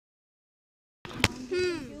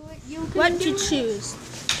what to choose.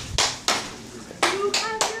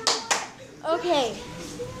 Okay.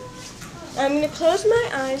 I'm going to close my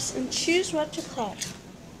eyes and choose what to play.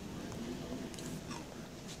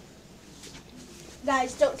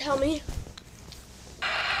 Guys, don't tell me.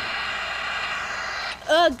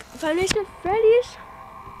 Five Nights at Freddy's?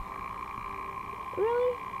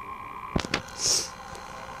 Really?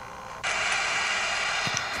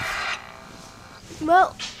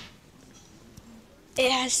 Well,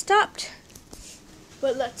 it has stopped.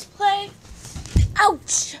 But let's play.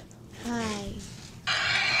 Ouch! Hi.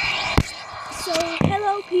 So,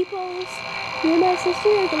 hello peoples. Me and my sister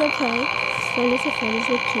are gonna play Five Nights at Freddy's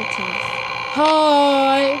with pizzas.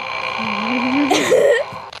 Hi!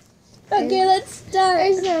 Okay, let's start.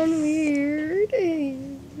 I sound weird.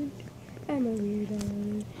 I'm a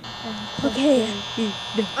weirdo. Okay.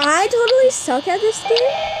 I totally suck at this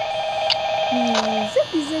game.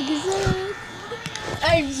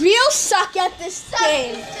 I real suck at this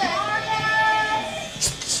game.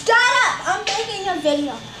 Shut up! I'm making a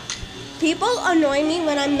video. People annoy me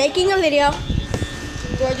when I'm making a video.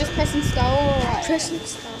 Do I just press install or what? Press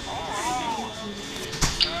install.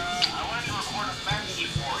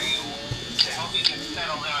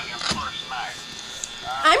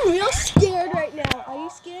 I'm real scared right now. Are you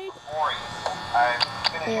scared? I'm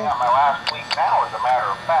finishing up my last week now, as a matter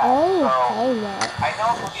of fact. Oh, I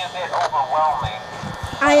know it can be a bit overwhelming.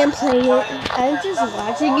 I am playing it. I'm just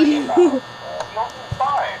watching you. You'll be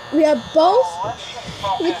fine. We are both So let's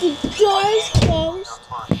just with focus the doors closed.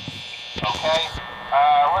 Okay?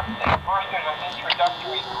 Let's see. First, there's an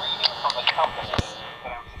introductory greeting from the company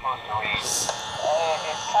that I'm supposed to read.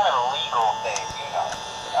 It's kind of a legal thing, you know.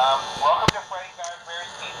 Welcome to Freddy Fazbear's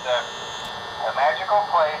Pizza, a magical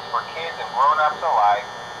place for kids and grown-ups alike,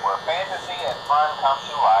 where fantasy and fun come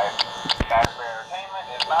to life. Fazbear Entertainment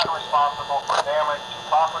is not responsible for damage to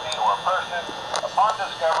property or person. Upon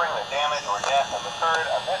discovering that damage or death have occurred,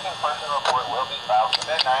 a missing person report will be filed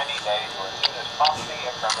within 90 days or as soon as property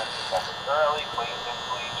and premises have been thoroughly cleaned and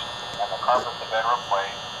bleached and the carpets have been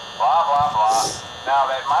replaced. Blah, blah, blah. Now,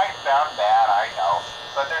 that might sound bad, I know,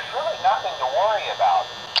 but there's really nothing to worry about.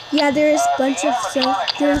 Yeah, there is a bunch of stuff.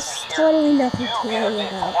 There's totally nothing to Get a worry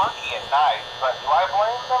bit about. quirky at night, but do I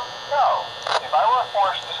blame them? No. If I were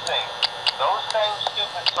forced to sing those same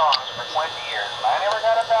stupid songs for 20 years and I never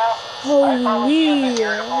got a bath, I'd probably be a bit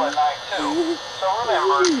irritable at night too. So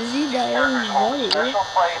remember, these characters hold a special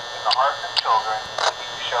place in the hearts of children if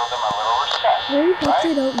you show them a little respect. Very much Right?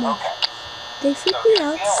 I don't know. Okay. They freak So me just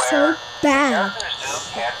out be aware, so bad. characters do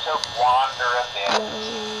tend to wander a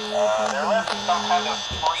bit. They're left in some kind of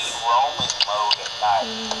free roaming mode at night.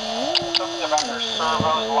 Something about their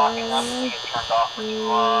servos locking up and being turned off for too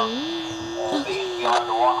long. They used to be allowed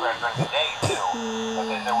to walk around during the day too. But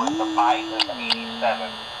then there was the bite of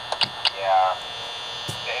 87. Yeah.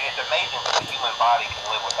 It's amazing that the human body can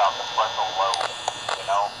live without the frontal lobe, you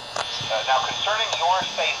know? Now concerning your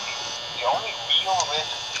safety, the only real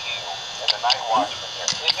risk to you as a night watchman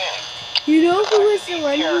there, if any, You know who was the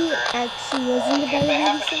one who actually was in the if they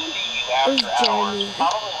happen to bed? see you It was after hours, Jeremy.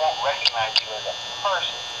 probably won't recognize you as a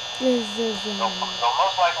person. They'll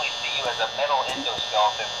most likely see you as a metal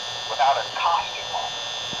endoskeleton without a costume on.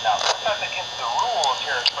 Now, since that's against the rules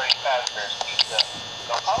here at Freddy Fazbear's Pizza,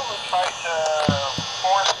 they'll probably try to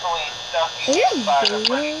forcefully stuff you inside a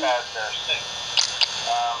Freddy Fazbear suit.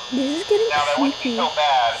 This is getting Now, that wouldn't be creepy. so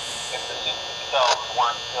bad if the suits themselves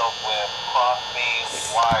weren't filled with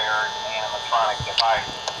cross-beams, wires, and animatronic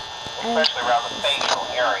devices, especially around the facial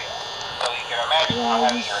area. So you can imagine how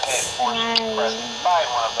having your head forcibly pressed inside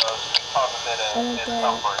one of those can cause a bit of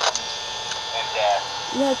discomfort and death.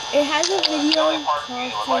 Look, it has a The video only part of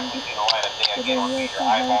you that would like to see the light of day but again would be your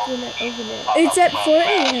eyeballs. It's at 4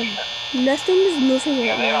 a.m. Nothing is moving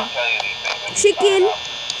Yeah, right they now. don't tell you these things. when you Chicken, sign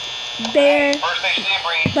up. bear, First station to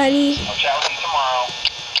breathe. bunny. I'll chat with you tomorrow.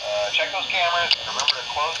 Check those cameras and remember to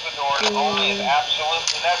close the doors only if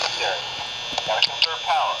absolutely necessary. Gotta conserve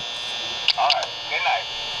power. Alright, good night.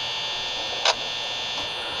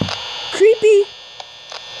 Creepy.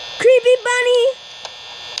 Creepy bunny.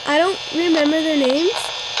 I don't remember their names.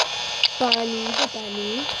 Bonnie the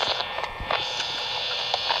bunny.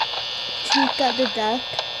 Chica the duck.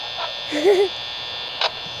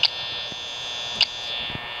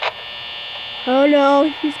 Oh no,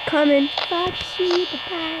 he's coming. Foxy the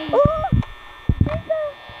pie. Oh!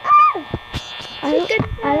 Ah! I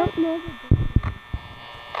don't know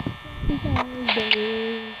the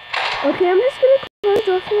name. Okay, I'm just gonna close the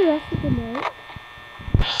door for the rest of the night.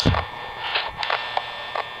 Oh shit!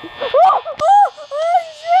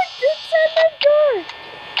 It's on the door!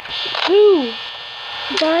 Who?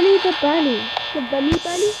 Bonnie the bunny. The bunny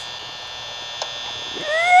bunny?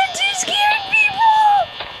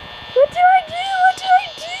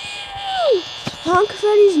 Honk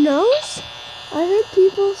Freddy's nose? I heard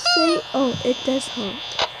people say, oh, it does honk.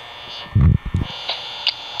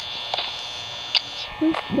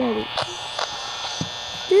 Where's Freddy?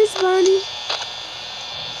 There's Bonnie.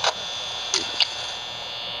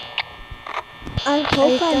 I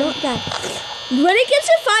hope I don't die. When it gets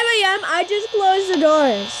to 5 a.m., I just close the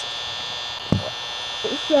doors.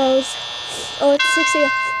 Froze. Oh, it's 6 a.m.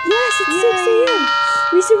 Yes, it's 6 a.m.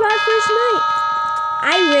 We survived first night.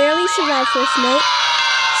 I rarely survive first night.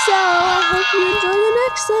 So I hope you enjoy the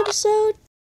next episode.